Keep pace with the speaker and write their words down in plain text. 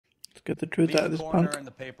Get the truth out of this punk. And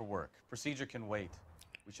the paperwork. Procedure can wait.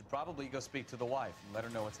 We should probably go speak to the wife and let her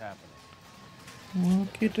know what's happening.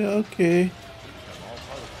 Okay.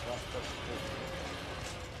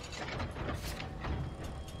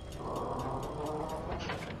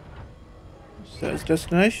 Says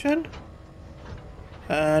destination.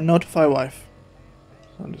 Notify wife.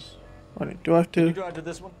 So do I have to? Can you drive to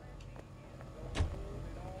this one?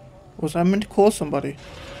 Was I meant to call somebody?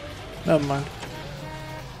 Never mind.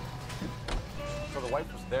 So the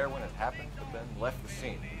wife was there when it happened, but then left the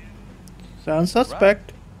scene. Sounds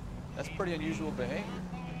suspect. Right. That's pretty unusual behavior.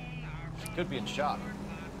 She could be in shock.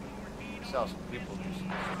 This how some people do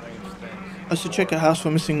some strange things. I should check a house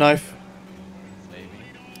for missing knife.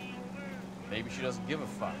 Maybe she doesn't give a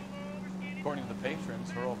fuck. According to the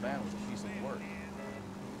patrons, her old man was a piece of work.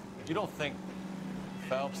 You don't think...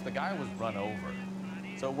 Phelps, the guy was run over.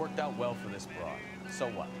 So it worked out well for this broad. So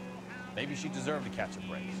what? Maybe she deserved to catch a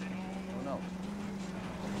break. Who knows?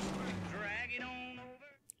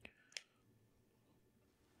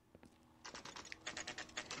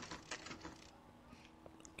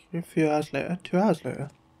 Okay, a few hours later. 2 hours later.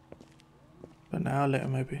 But an hour later,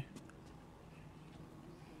 maybe.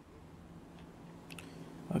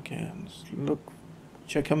 Okay, let's look.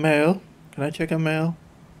 Check her mail. Can I check her mail?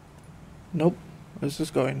 Nope. Where's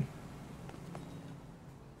this going?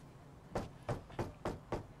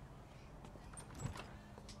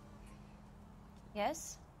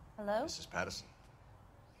 Yes? Hello? Mrs. Patterson.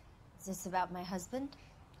 Is this about my husband?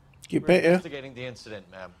 You We're better. investigating the incident,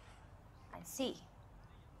 ma'am. I see.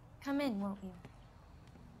 Come in, won't you?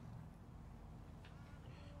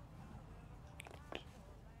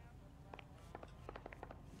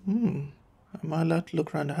 Am I allowed to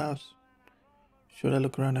look around the house? Should I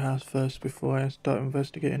look around the house first before I start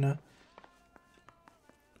investigating her?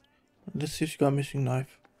 Let's see if she got a missing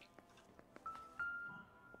knife.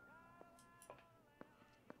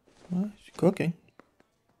 Well, she's cooking.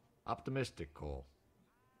 Optimistic, Cole.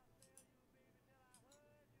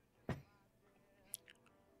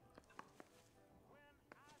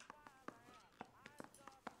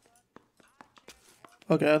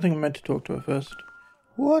 Okay, I think I meant to talk to her first.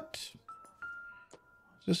 What?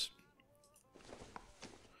 Just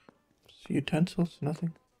utensils?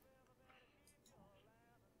 Nothing.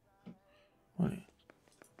 What?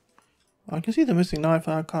 I can see the missing knife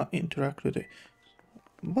and I can't interact with it.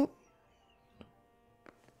 What?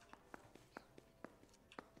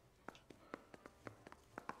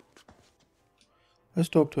 Let's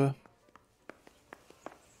talk to her.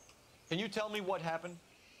 Can you tell me what happened?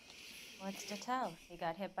 What's to tell? He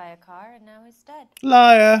got hit by a car and now he's dead.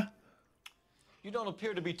 Liar! You don't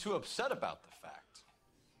appear to be too upset about the fact.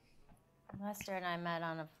 Lester and I met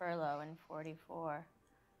on a furlough in '44.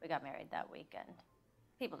 We got married that weekend.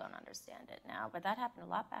 People don't understand it now, but that happened a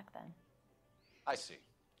lot back then. I see.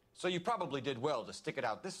 So you probably did well to stick it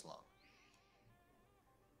out this long.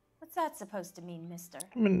 What's that supposed to mean, mister?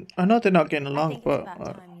 I mean, I know they're not getting I along, think it's but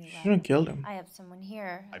about time you she left. shouldn't kill him. I have someone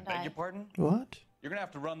here, I and beg your pardon? What? You're gonna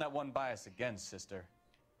have to run that one by us again, sister.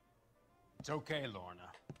 It's okay,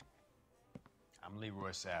 Lorna. I'm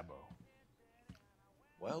Leroy Sabo.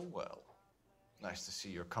 Well, well. Nice to see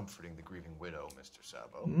you're comforting the grieving widow, Mr.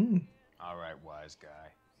 Sabo. All right, wise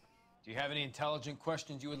guy. Do you have any intelligent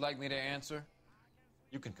questions you would like me to answer?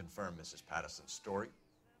 You can confirm Mrs. Patterson's story.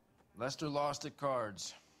 Lester lost at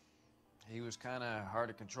cards. He was kind of hard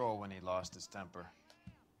to control when he lost his temper.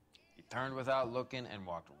 He turned without looking and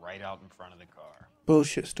walked right out in front of the car.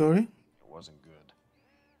 Bullshit story. It wasn't good.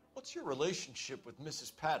 What's your relationship with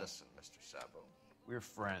Mrs. Patterson, Mr. Sabo? We're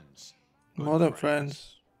friends. More than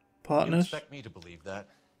friends. You Partners. expect me to believe that?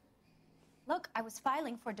 Look, I was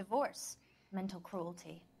filing for divorce. Mental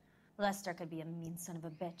cruelty. Lester could be a mean son of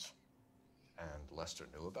a bitch. And Lester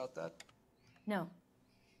knew about that? No,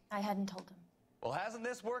 I hadn't told him. Well, hasn't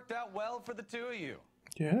this worked out well for the two of you?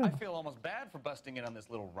 Yeah. I feel almost bad for busting in on this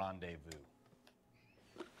little rendezvous.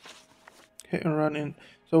 Hit and run in.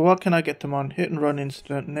 So what can I get them on? Hit and run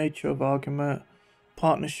incident, nature of argument,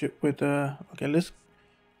 partnership with okay, let's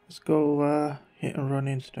go hit and run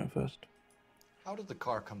incident first. How did the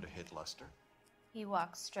car come to hit Lester? He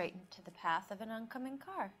walked straight into the path of an oncoming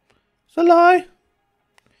car. It's a lie.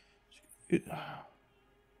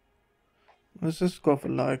 Let's just go for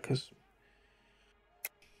lie, cause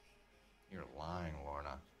You're lying,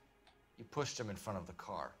 Lorna. You pushed him in front of the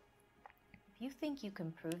car. If you think you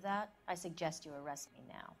can prove that, I suggest you arrest me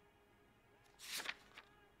now.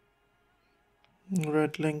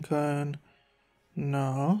 Red Lincoln,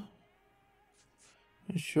 no.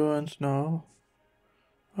 Insurance, no.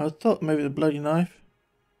 I thought maybe the bloody knife.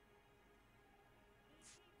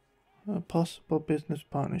 A possible business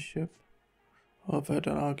partnership. I've had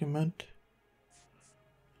an argument.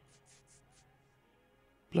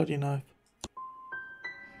 Bloody knife.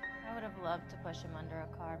 I would have loved to push him under a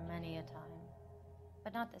car many a time,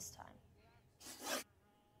 but not this time.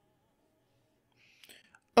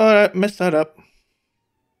 Alright, messed that up.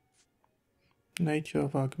 Nature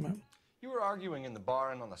of argument. You were arguing in the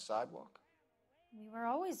bar and on the sidewalk? We were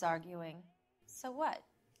always arguing. So what?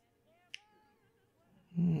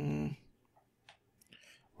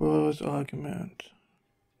 What was argument?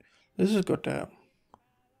 This is good down.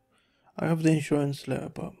 I have the insurance letter,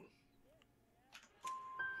 but...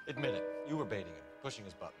 Admit it, you were baiting him, pushing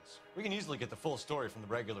his buttons. We can easily get the full story from the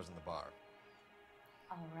regulars in the bar.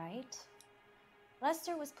 All right.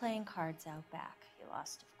 Lester was playing cards out back. He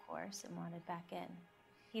lost, of course, and wanted back in.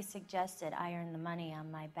 He suggested I earn the money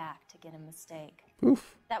on my back to get a mistake.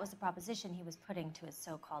 Oof. That was the proposition he was putting to his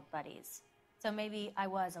so-called buddies. So maybe I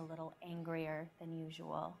was a little angrier than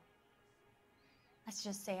usual. Let's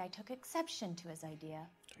just say I took exception to his idea.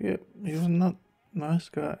 Yep, he was not a nice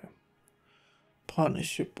guy.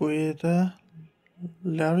 Partnership with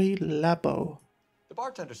Larry Labo. The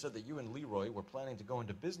bartender said that you and Leroy were planning to go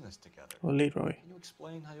into business together. Or Leroy. Can you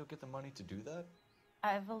explain how you'll get the money to do that? I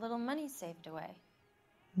have a little money saved away.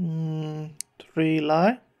 3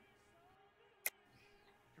 lie.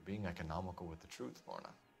 You're being economical with the truth,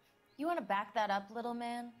 Lorna. You want to back that up, little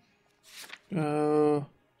man?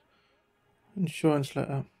 Insurance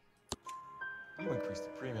letter. You increased the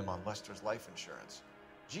premium on Lester's life insurance.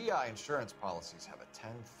 GI insurance policies have a $10,000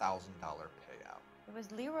 payout. It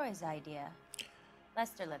was Leroy's idea.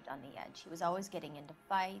 Lester lived on the edge. He was always getting into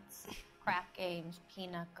fights, crap games,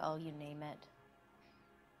 pinochle, you name it.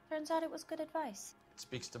 Turns out it was good advice. It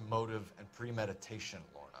speaks to motive and premeditation,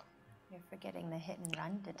 Lorna. You're forgetting the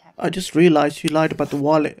hit-and-run detective. I just realized she lied about the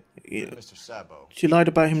wallet. Mr. Sabo. She lied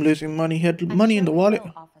about him losing money. He had money in the wallet.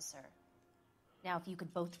 Will, officer. Now, if you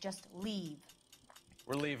could both just leave.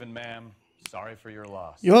 We're leaving, ma'am. Sorry for your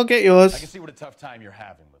loss. You'll get yours. I can see what a tough time you're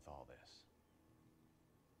having with all this.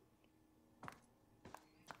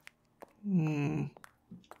 I'm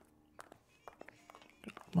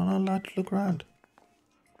not allowed to look around.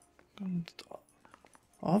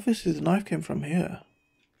 Obviously, the knife came from here.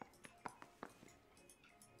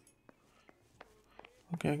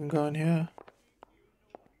 Okay, I can go in here.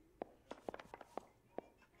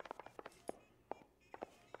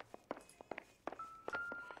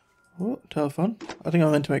 Oh, telephone. I think I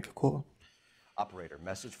meant to make a call. Operator,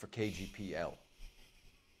 message for KGPL.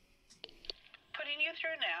 Putting you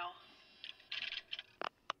through now.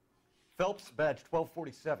 Phelps, badge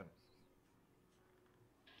 1247.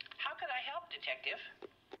 How could I help, Detective?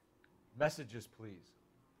 Messages, please.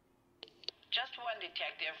 Just one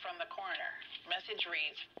detective from the coroner. Message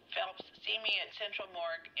reads, Phelps, see me at Central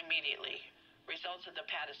Morgue immediately. Results of the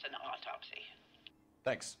Pattison autopsy.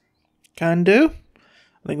 Thanks. Can do.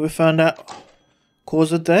 I think we found out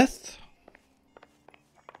cause of death.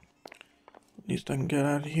 At least I can get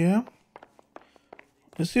out of here.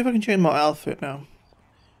 Let's see if I can change my outfit now.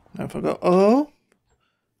 Now if I go O,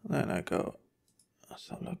 then I go, let's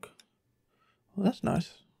have a look. Oh, that's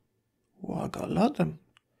nice. Oh, I got a lot of them.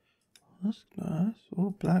 That's nice.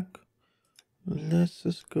 Oh, black. Let's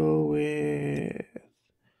just go with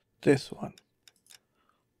this one.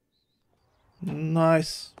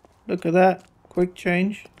 Nice. Look at that. Quick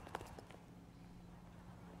change.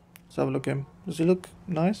 Let's have a look at him. Does he look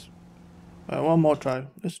nice? One more try.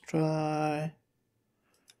 Let's try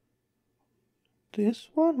this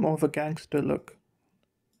one. More of a gangster look.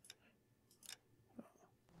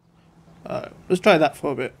 Let's try that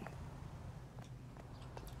for a bit.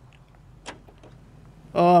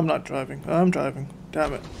 Oh, I'm not driving. I'm driving.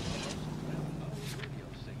 Damn it.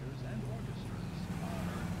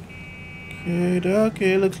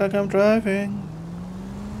 Okay, looks like I'm driving.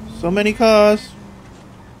 So many cars.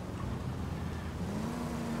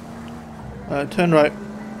 Turn right.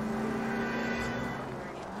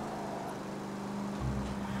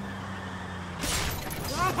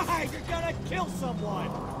 You're gonna kill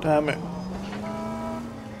someone! Damn it.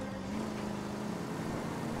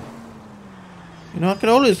 You know, I could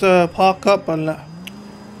always park up and... no,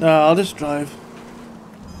 I'll just drive.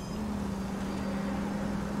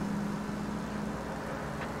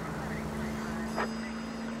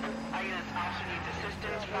 Our units also need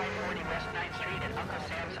assistance. 540 West 9th Street and Uncle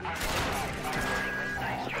Sam's on 540 West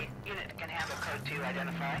 9th Street. Unit can handle code 2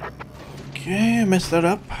 identify. Okay, I messed that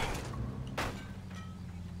up.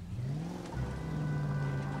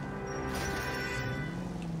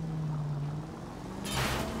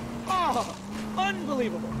 Oh,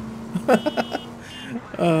 unbelievable!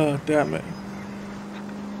 Oh, damn it.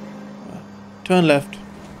 Turn left.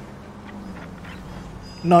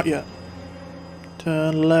 Not yet.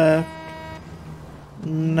 Turn left.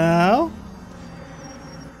 Now.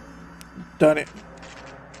 Done it.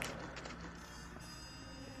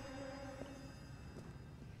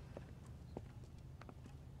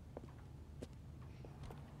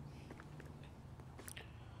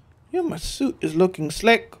 Yeah, my suit is looking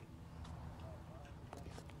slick.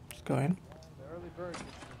 Let's go in. The early bird gets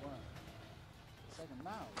the worm. The second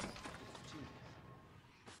mouse gets the cheese.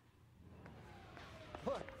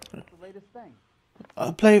 Look, that's the latest thing.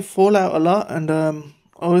 I play Fallout a lot, and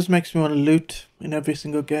always makes me want to loot in every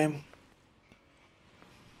single game.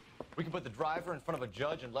 We can put the driver in front of a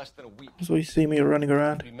judge in less than a week. So you see me running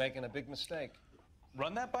around. Be making a big mistake.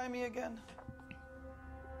 Run that by me again?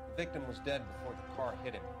 The victim was dead before the car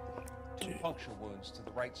hit him. 2 puncture wounds to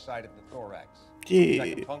the right side of the thorax.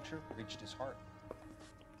 Second puncture reached his heart.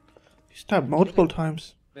 He stabbed multiple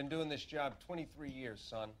times. Been doing this job 23 years,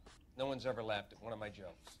 son. No one's ever laughed at one of my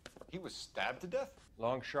jokes. He was stabbed to death?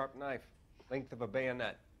 Long, sharp knife, length of a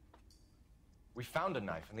bayonet. We found a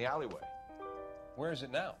knife in the alleyway. Where is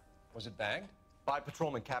it now? Was it bagged? By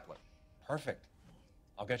Patrolman Kaplan. Perfect.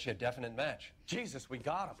 I'll get you a definite match. Jesus, we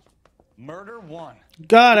got him. Murder 1.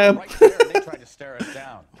 Got him. Right there, they tried to stare us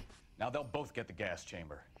down. Now they'll both get the gas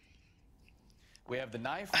chamber. We have the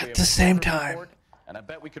knife. At the same time. Report, and I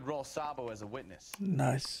bet we could roll Sabo as a witness.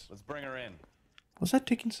 Nice. Let's bring her in. Was that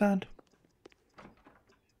ticking sound?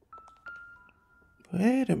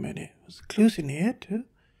 Wait a minute. Was clues in here too?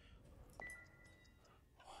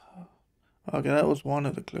 Okay, that was one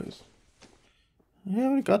of the clues.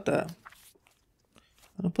 Yeah, we got that.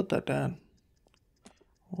 I'll put that down.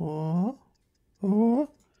 Oh, oh,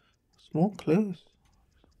 small clues.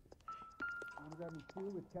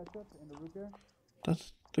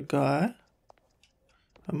 That's the guy.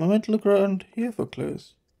 Am I meant to look around here for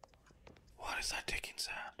clues? What is that ticking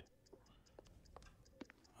sound?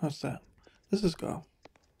 What's that? This is go.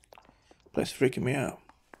 Place freaking me out.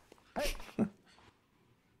 Hey.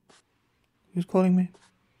 Who's calling me?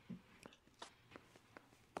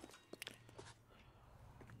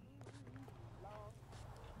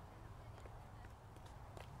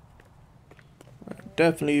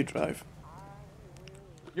 Definitely you drive.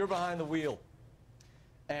 You're behind the wheel.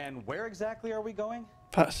 And where exactly are we going?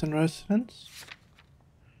 Patterson residence.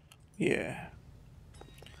 Yeah.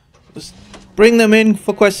 Just bring them in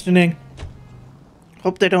for questioning.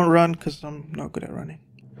 Hope they don't run, because I'm not good at running.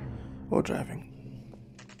 Or driving.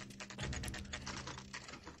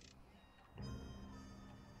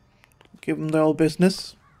 Give them their old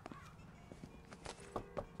business.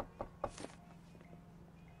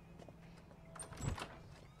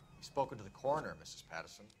 You've spoken to the coroner, Mrs.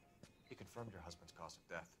 Patterson. He confirmed your husband's cause of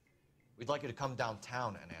death. We'd like you to come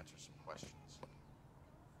downtown and answer some questions.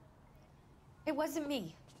 It wasn't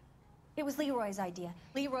me. It was Leroy's idea.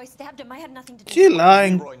 Leroy stabbed him. I had nothing to do She with it.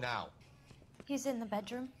 lying. Leroy now. He's in the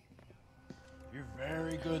bedroom. You're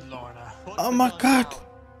very good, Lorna. Put Oh the my gun God. down,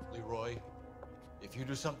 Leroy. If you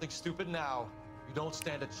do something stupid now, you don't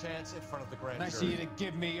stand a chance in front of the grand Nice of jury. you to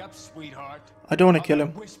give me up, sweetheart. I don't want to kill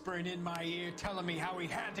him. Whispering in my ear, telling me how we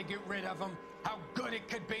had to get rid of him, how good it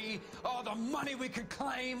could be, all the money we could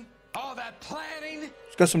claim, all that planning.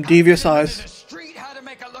 He's got some devious How to eyes. get into the street, how to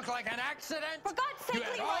make it look like an accident. For God's sake, You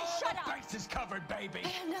had Leroy, all shut the up. bases covered, baby. I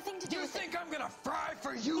have nothing to do You with think it. I'm gonna fry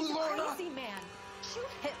for you, He's a Lorna? crazy man. Shoot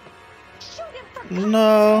him. Shoot him for God's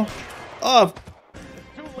No. Oh.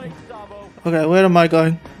 Too late, Sabo. Okay, where am I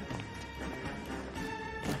going?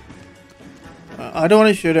 I don't want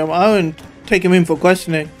to shoot him. I want to take him in for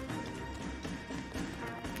questioning.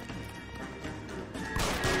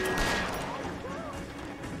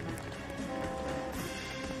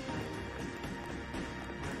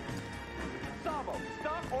 Sabo,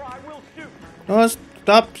 stop or I will shoot. No,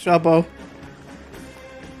 stop, Shabo.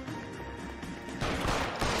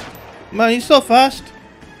 Man, he's so fast.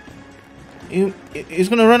 He's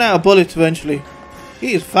gonna run out of bullets eventually.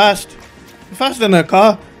 He is fast. Faster than a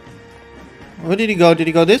car. Where did he go? Did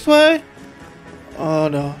he go this way? Oh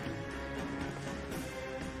no.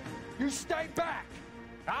 You stay back.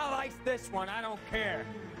 I'll ice this one. I don't care.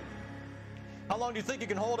 How long do you think you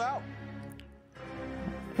can hold out?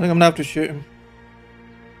 I think I'm gonna have to shoot him.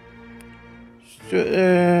 Shoot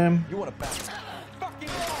him. You want to back? Fucking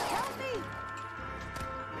Help me.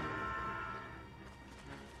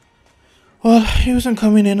 Well, he wasn't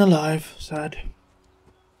coming in alive. Sad.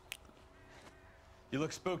 You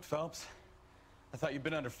look spooked, Phelps. I thought you'd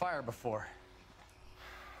been under fire before.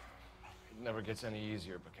 It never gets any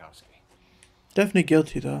easier, Bukowski. Definitely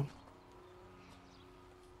guilty though.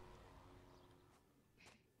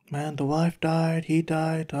 Man, the wife died, he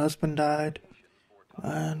died, the husband died.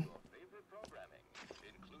 And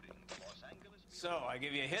So, I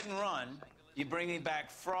give you a hit and run, you bring me back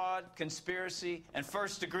fraud, conspiracy, and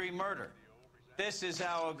first-degree murder. This is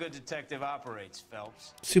how a good detective operates,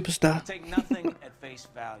 Phelps. Superstar. You take nothing at face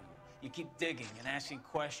value. You keep digging and asking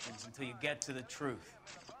questions until you get to the truth.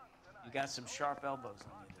 You got some sharp elbows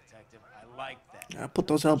on you, detective. I like that. Yeah, put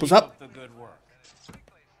those elbows Keep up. The good work.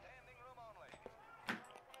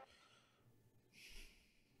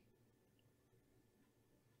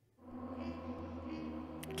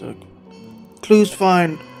 So, clues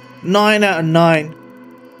fine. 9 out of 9.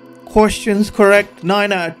 Questions correct.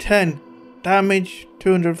 9 out of 10. Damage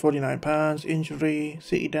 £249. Injury.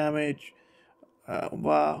 City damage.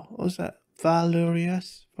 Wow. What was that?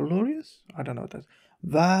 Valorious? Valorious? I don't know what that is.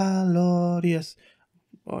 Valorious.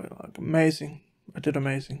 Oh, like, amazing. I did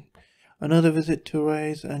amazing. Another visit to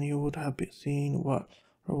Ray's and you would have seen what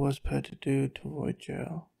Roy was prepared to do to avoid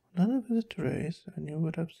jail. Another visit to Ray's and you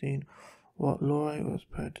would have seen what Roy was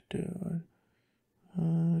prepared to do.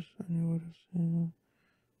 And you would have seen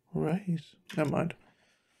Ray's. Never mind.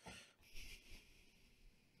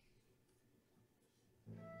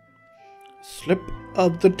 Slip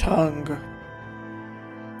of the tongue.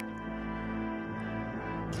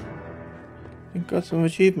 I think got some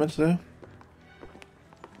achievements there.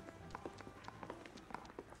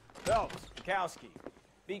 Phelps, Kowski.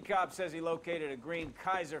 Beat cop says he located a green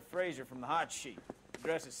Kaiser Fraser from the hot sheet.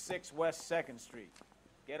 Address is 6 West 2nd Street.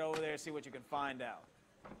 Get over there and see what you can find out.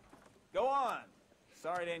 Go on.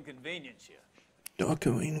 Sorry to inconvenience you. Don't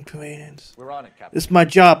inconvenience. We're on it, Captain. It's my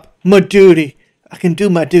job. My duty. I can do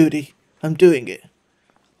my duty. I'm doing it.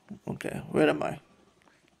 Okay, where am I?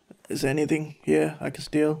 Is there anything here I can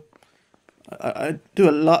steal? I do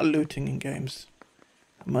a lot of looting in games.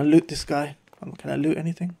 I'm gonna loot this guy. Can I loot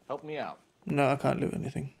anything? Help me out. No, I can't loot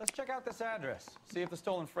anything. Let's check out this address. See if the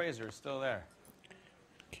stolen Fraser is still there.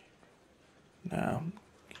 Okay. Now,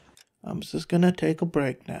 I'm just gonna take a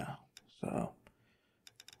break now. So,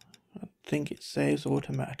 I think it saves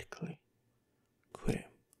automatically. Quit.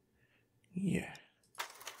 Yeah.